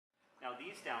Now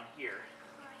these down here,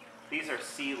 these are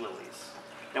sea lilies.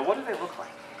 Now what do they look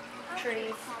like?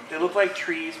 Trees. They look like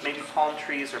trees, maybe palm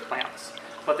trees or plants,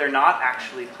 but they're not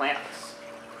actually plants.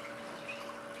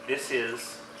 This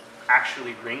is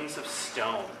actually rings of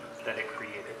stone that it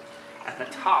created. At the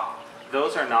top,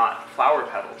 those are not flower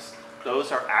petals.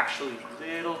 Those are actually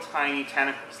little tiny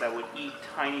tentacles that would eat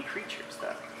tiny creatures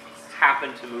that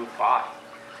happen to move by.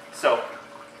 So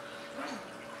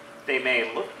they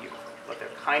may look beautiful, but they're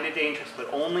kind of dangerous,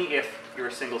 but only if you're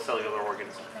a single cellular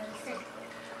organism.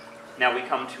 Now we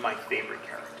come to my favorite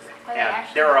character. And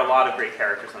there are a lot of great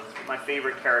characters on this, but my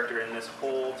favorite character in this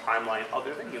whole timeline,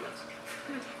 other than humans,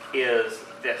 is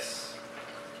this.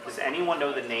 Does anyone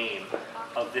know the name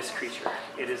of this creature?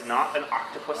 It is not an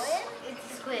octopus.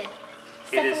 It's a squid.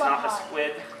 It is not a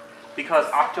squid, because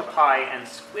octopi and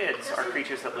squids are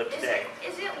creatures that live today.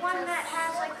 Is it one that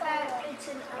has like that? It's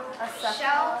a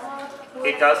shell.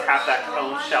 It does have that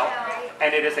cone shell,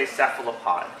 and it is a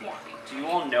cephalopod. Yeah. Do you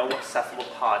all know what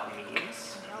cephalopod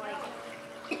means?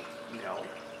 No.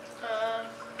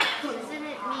 Doesn't it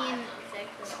mean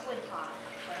squid pod?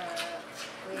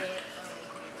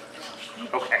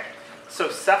 Okay. So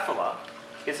cephala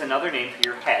is another name for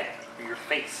your head, for your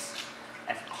face,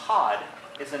 and pod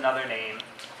is another name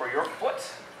for your foot.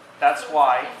 That's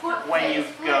why when you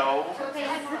go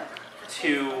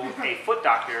to a foot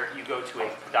doctor, you go to a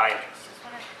podiatrist.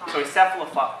 So a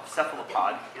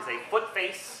cephalopod is a foot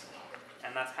face,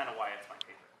 and that's kind of why it's my